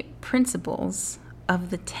any principles of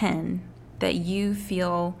the 10 that you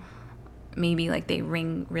feel maybe like they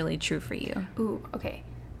ring really true for you? Ooh, okay.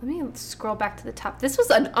 Let me scroll back to the top. This was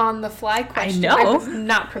an on-the-fly question. I know. I was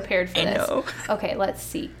not prepared for this. I know. Okay, let's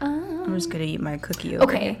see. I'm just going to eat my cookie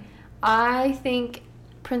over here. I think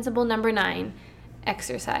principle number 9,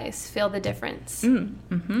 exercise. Feel the difference.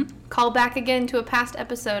 Call back again to a past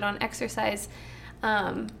episode on exercise.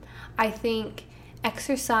 I think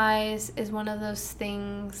exercise is one of those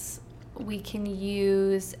things we can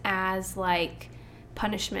use as like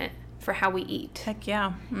punishment for how we eat. Heck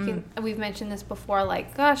yeah. We've mentioned this before,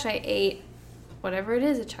 like, gosh, I ate whatever it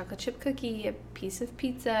is, a chocolate chip cookie, a piece of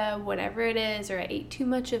pizza, whatever it is, or I ate too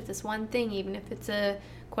much of this one thing, even if it's a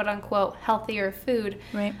quote-unquote healthier food.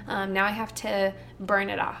 Right. Now I have to burn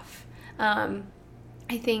it off. I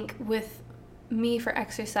think with me for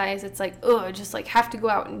exercise, it's like, just like have to go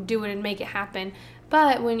out and do it and make it happen.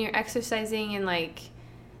 But when you're exercising in like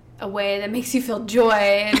a way that makes you feel joy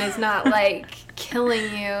and is not like killing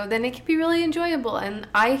you, then it can be really enjoyable. And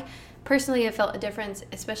I personally have felt a difference,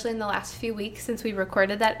 especially in the last few weeks since we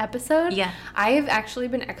recorded that episode. Yeah. I have actually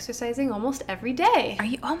been exercising almost every day. Are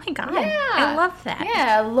you? Oh my God. Yeah. I love that.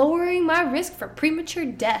 Yeah, lowering my risk for premature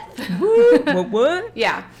death. What?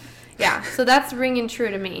 Yeah. Yeah. So that's ringing true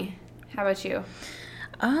to me. How about you?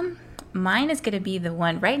 Mine is going to be the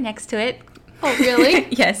one right next to it. Oh, really?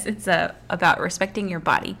 Yes, it's about respecting your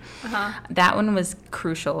body. Uh-huh. That one was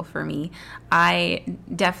crucial for me. I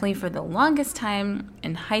definitely, for the longest time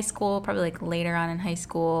in high school, probably like later on in high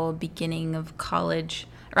school, beginning of college,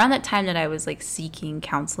 around that time that I was like seeking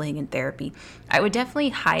counseling and therapy, I would definitely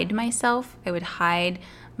hide myself. I would hide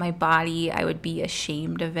my body. I would be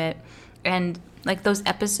ashamed of it. And like those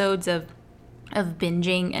episodes of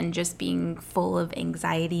binging and just being full of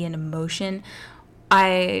anxiety and emotion,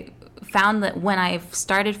 I found that when I've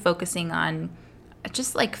started focusing on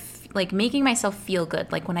just like making myself feel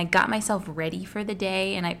good, like when I got myself ready for the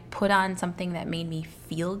day and I put on something that made me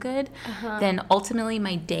feel good, then ultimately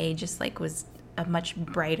my day just like was a much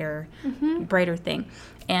brighter thing.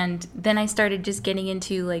 And then I started just getting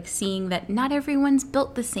into like seeing that not everyone's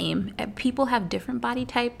built the same. People have different body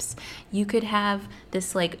types. You could have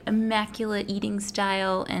this like immaculate eating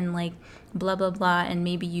style and like blah blah blah, and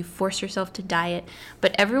maybe you force yourself to diet,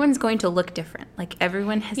 but everyone's going to look different. Like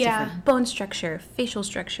everyone has different bone structure, facial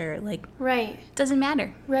structure, like Right. doesn't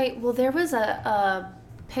matter. Right. Well, there was a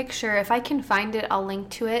picture, if I can find it, I'll link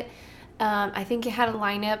to it. I think it had a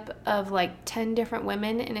lineup of like 10 different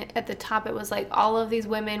women, and at the top it was like all of these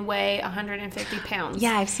women weigh 150 pounds.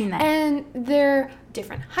 Yeah, I've seen that. And they're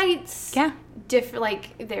different heights. Yeah. Different,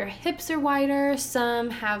 like their hips are wider.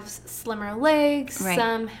 Some have slimmer legs. Right.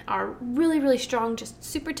 Some are really, really strong, just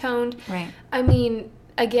super toned. Right. I mean,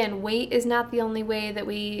 again, weight is not the only way that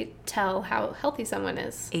we tell how healthy someone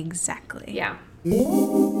is. Exactly. Yeah.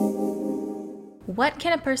 What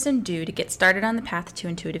can a person do to get started on the path to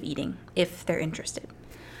intuitive eating if they're interested?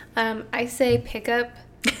 I say pick up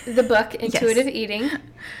the book, Intuitive Eating.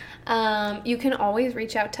 You can always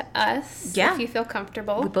reach out to us if you feel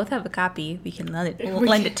comfortable. We both have a copy. We can lend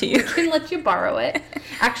it to you. We can let you borrow it.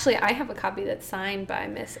 Actually, I have a copy that's signed by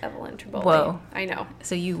Miss Evelyn Triboli. Whoa. I know.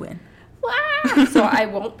 So you win. Wow. So I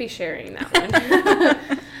won't be sharing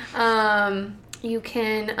that one. You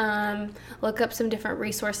can look up some different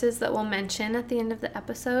resources that we'll mention at the end of the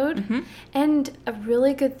episode. Mm-hmm. And a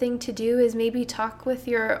really good thing to do is maybe talk with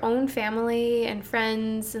your own family and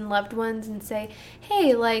friends and loved ones and say,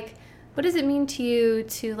 hey, like, what does it mean to you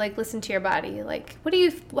to, like, listen to your body? Like, how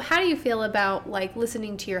do you feel about, like,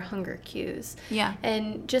 listening to your hunger cues? Yeah.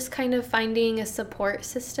 And just kind of finding a support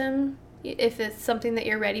system if it's something that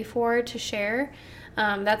you're ready for to share.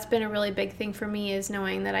 That's been a really big thing for me, is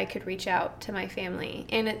knowing that I could reach out to my family.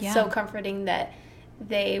 And it's so comforting that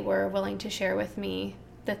they were willing to share with me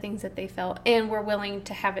the things that they felt and were willing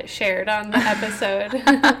to have it shared on the episode.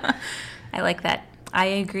 I like that. I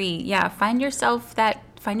agree. Yeah, find yourself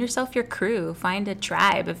your crew. Find a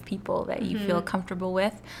tribe of people that you feel comfortable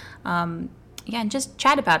with. And just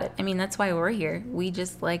chat about it. I mean, that's why we're here. We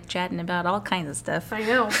just like chatting about all kinds of stuff. I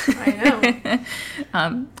know.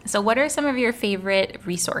 So what are some of your favorite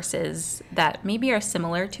resources that maybe are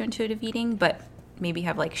similar to intuitive eating, but maybe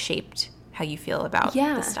have like shaped how you feel about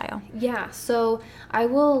the style? Yeah. So I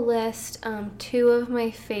will list 2 of my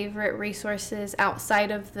favorite resources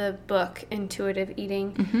outside of the book, Intuitive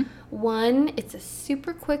Eating. Mm-hmm. One, it's a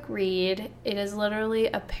super quick read. It is literally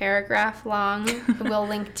a paragraph long. We'll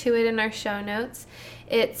link to it in our show notes.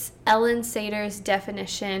 It's Ellen Sater's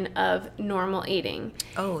definition of normal eating.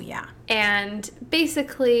 Oh, yeah. And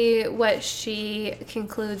basically what she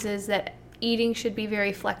concludes is that eating should be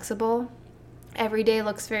very flexible. Every day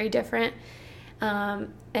looks very different.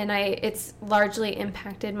 And it's largely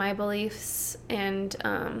impacted my beliefs. And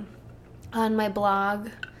on my blog,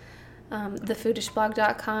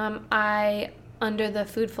 thefoodishblog.com, I, under the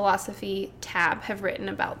food philosophy tab, have written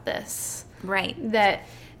about this. Right. That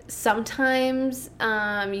sometimes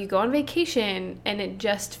you go on vacation and it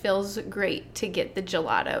just feels great to get the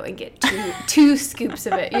gelato and get two scoops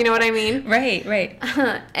of it. You know what I mean? Right.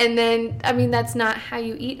 And then, I mean, that's not how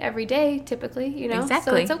you eat every day, typically, you know?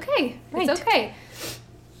 Exactly. So it's okay. Right. It's okay.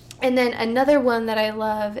 And then another one that I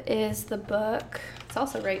love is the book. It's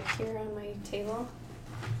also right here on my table.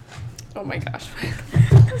 Oh my gosh.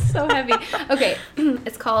 It's so heavy. Okay.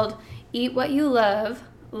 It's called Eat What You Love,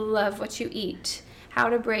 Love What You Eat. How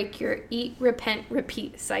to Break Your Eat, Repent,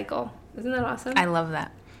 Repeat Cycle. Isn't that awesome? I love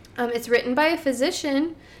that. It's written by a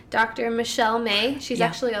physician, Dr. Michelle May. She's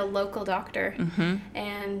actually a local doctor. Mm-hmm.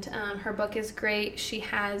 And her book is great. She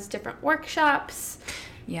has different workshops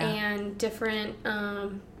and different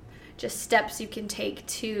just steps you can take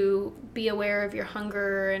to be aware of your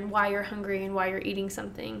hunger and why you're hungry and why you're eating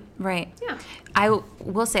something. Right. Yeah. I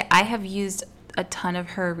will say I have used a ton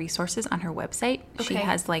of her resources on her website. Okay. She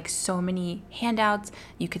has like so many handouts.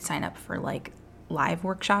 You could sign up for like live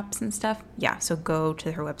workshops and stuff. Yeah, so go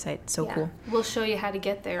to her website. So Yeah. cool. We'll show you how to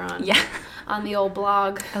get there on Yeah. on the old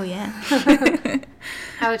blog. Oh yeah.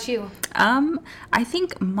 How about you? I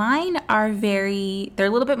think mine are they're a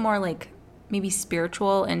little bit more like maybe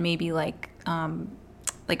spiritual and maybe like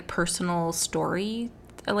personal story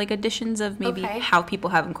like editions of maybe Okay. how people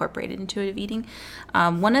have incorporated intuitive eating.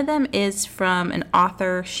 One of them is from an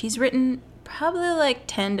author. She's written probably like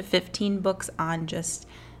 10 to 15 books on just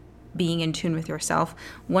being in tune with yourself.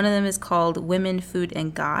 One of them is called Women, Food,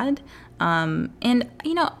 and God. And,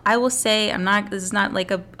 I will say this is not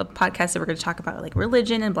like a podcast that we're going to talk about like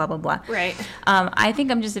religion and blah, blah, blah. Right. I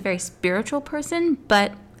think I'm just a very spiritual person,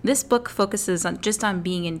 but this book focuses on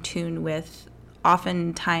being in tune with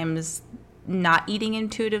oftentimes not eating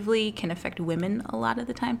intuitively can affect women a lot of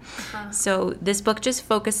the time. So this book just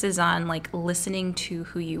focuses on like listening to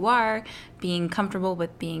who you are, being comfortable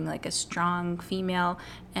with being like a strong female,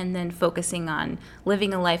 and then focusing on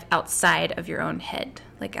living a life outside of your own head,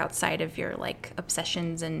 like outside of your like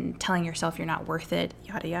obsessions and telling yourself you're not worth it,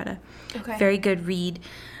 yada yada. Okay. Very good read.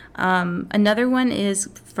 Another one is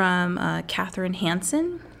from Katherine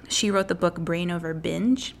Hansen. She wrote the book Brain Over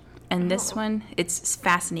Binge. And this one, it's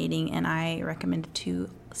fascinating, and I recommend it to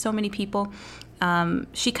so many people.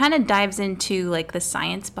 She kind of dives into like the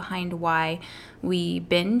science behind why we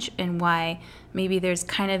binge and why maybe there's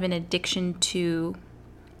kind of an addiction to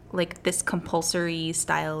like this compulsory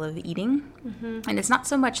style of eating. Mm-hmm. And it's not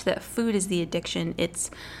so much that food is the addiction, it's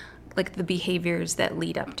like the behaviors that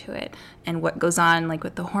lead up to it and what goes on like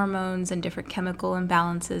with the hormones and different chemical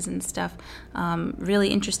imbalances and stuff. Really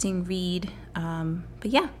interesting read.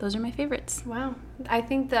 But yeah, those are my favorites. Wow. I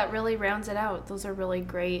think that really rounds it out. Those are really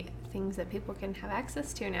great things that people can have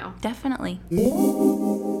access to now. Definitely.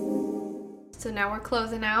 So now we're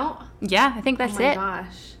closing out. Yeah, I think that's Oh my it.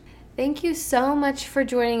 gosh. Thank you so much for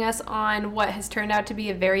joining us on what has turned out to be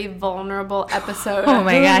a very vulnerable episode. Oh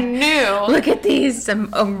my Who God. knew? Look at these.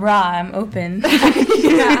 I'm raw. I'm open.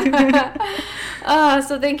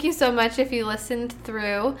 So thank you so much if you listened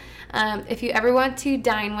through. If you ever want to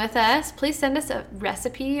dine with us, please send us a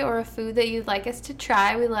recipe or a food that you'd like us to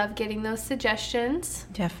try. We love getting those suggestions.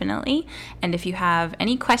 Definitely. And if you have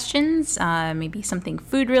any questions, maybe something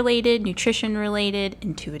food related, nutrition related,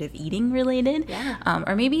 intuitive eating related,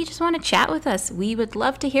 or maybe you just want to chat with us, we would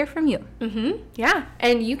love to hear from you. Mm-hmm. Yeah.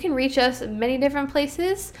 And you can reach us in many different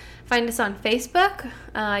places. Find us on Facebook.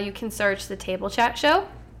 You can search The Table Chat Show.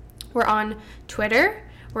 We're on Twitter.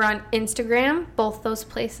 We're on Instagram. Both those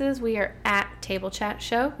places, we are at Table Chat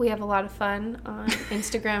Show. We have a lot of fun on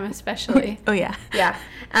Instagram especially. Oh, yeah. Yeah.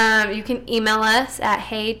 You can email us at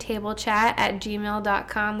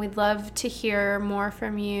heytablechat@gmail.com. We'd love to hear more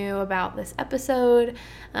from you about this episode.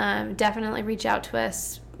 Definitely reach out to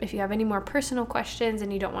us if you have any more personal questions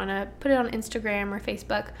and you don't want to put it on Instagram or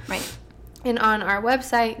Facebook. Right. And on our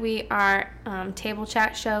website, we are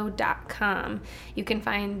tablechatshow.com. You can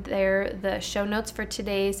find there the show notes for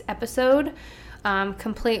today's episode,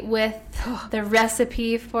 complete with the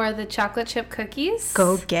recipe for the chocolate chip cookies.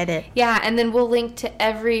 Go get it. Yeah, and then we'll link to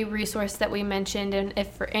every resource that we mentioned. And if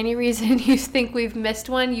for any reason you think we've missed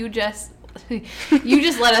one, you just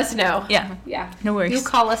let us know. Yeah. Yeah. No worries. You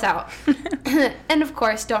call us out. And of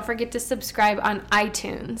course, don't forget to subscribe on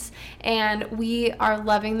iTunes. And we are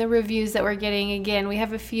loving the reviews that we're getting. Again, we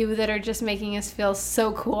have a few that are just making us feel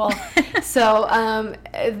so cool. So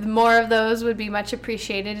more of those would be much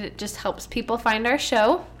appreciated. It just helps people find our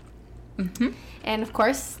show. Mm-hmm. And of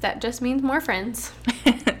course, that just means more friends.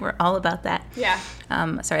 We're all about that. Yeah.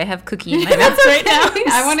 Sorry, I have cookie in my mouth right now.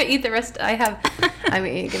 I want to eat the rest. I'm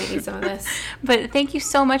going to eat some of this. But thank you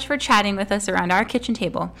so much for chatting with us around our kitchen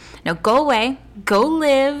table. Now go away, go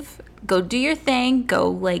live, go do your thing, go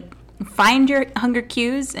like find your hunger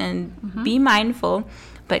cues and be mindful.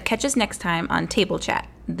 But catch us next time on Table Chat,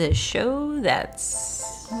 the show that's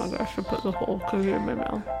Oh my gosh, I put the whole cookie in my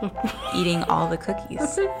mouth. eating all the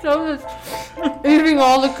cookies Eating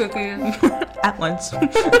all the cookies. at once.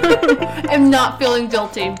 I'm not feeling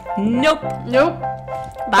guilty. Nope.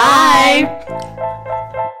 Bye.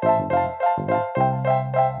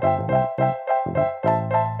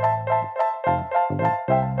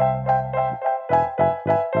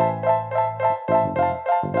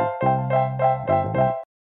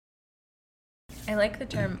 I like the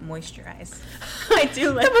term moisturize. I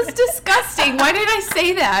do like That was disgusting. Why did I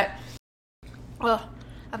say that? Oh,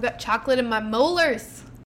 I've got chocolate in my molars.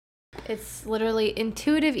 It's literally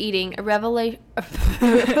Intuitive Eating, a revelation.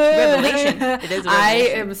 Revelation. It is a revelation. I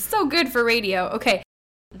am so good for radio. Okay.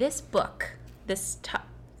 This book, Jesus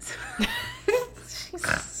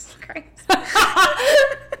Christ.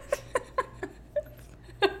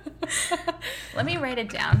 Let me write it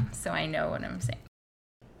down so I know what I'm saying.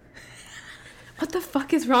 What the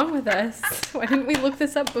fuck is wrong with us? Why didn't we look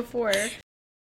this up before?